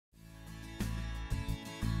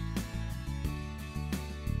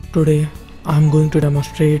Today I am going to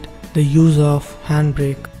demonstrate the use of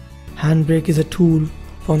HandBrake. HandBrake is a tool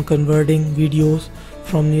for converting videos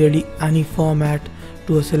from nearly any format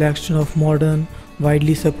to a selection of modern,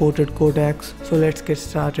 widely supported codecs. So let's get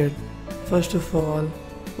started. First of all,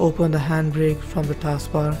 open the HandBrake from the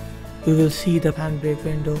taskbar. You will see the HandBrake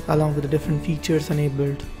window along with the different features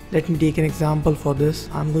enabled. Let me take an example for this.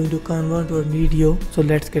 I'm going to convert to a video, so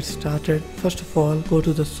let's get started. First of all, go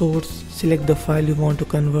to the source, select the file you want to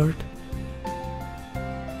convert.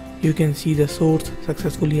 You can see the source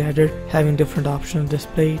successfully added, having different options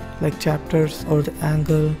displayed like chapters or the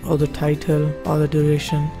angle or the title or the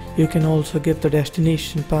duration. You can also give the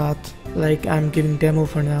destination path, like I'm giving demo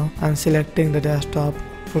for now and selecting the desktop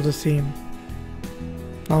for the same.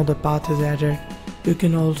 Now the path is added. You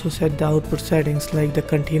can also set the output settings like the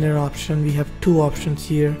container option. We have two options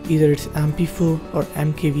here, either it's MP4 or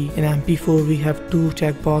MKV. In MP4 we have two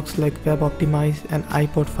checkboxes like Web Optimize and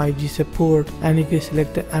iPod 5G support, and if you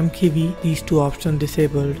select the MKV, these two options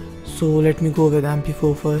disabled. So let me go with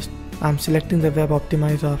MP4 first. I'm selecting the Web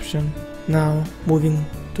Optimize option. Now moving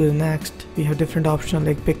to the next, we have different options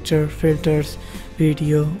like picture, filters,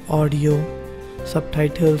 video, audio,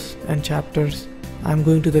 subtitles and chapters. I'm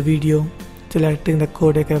going to the video, selecting the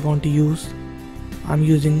codec I want to use. I'm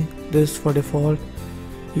using this for default.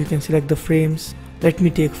 You can select the frames. Let me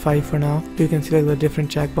take 5 for now. You can select the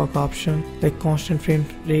different checkbox option like constant frame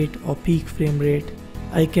rate or peak frame rate.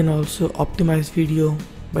 I can also optimize video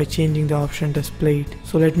by changing the option displayed.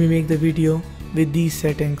 So let me make the video with these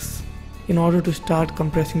settings. In order to start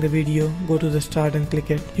compressing the video, go to the start and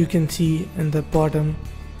click it. You can see in the bottom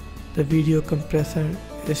the video compressor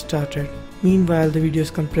is started. Meanwhile the video is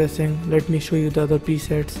compressing, let me show you the other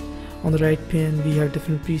presets. On the right pane we have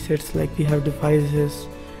different presets like we have devices,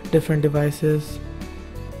 different devices,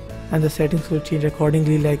 and the settings will change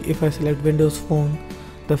accordingly. Like if I select Windows Phone,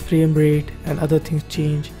 the frame rate and other things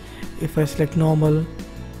change. If I select normal,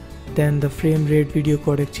 then the frame rate video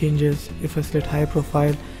codec changes. If I select high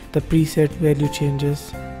profile, the preset value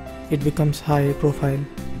changes. It becomes high profile.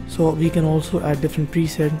 So we can also add different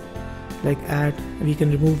presets like add, we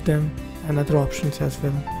can remove them, and other options as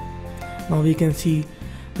well. Now we can see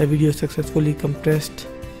the video successfully compressed.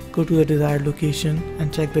 Go to the desired location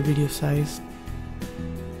and check the video size.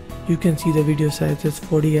 You can see the video size is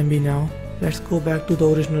 40 MB now. Let's go back to the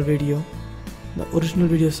original video. The original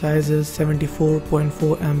video size is 74.4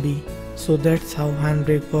 MB. So that's how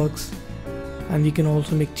HandBrake works, and we can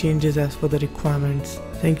also make changes as per the requirements.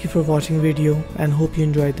 Thank you for watching video and hope you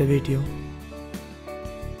enjoyed the video.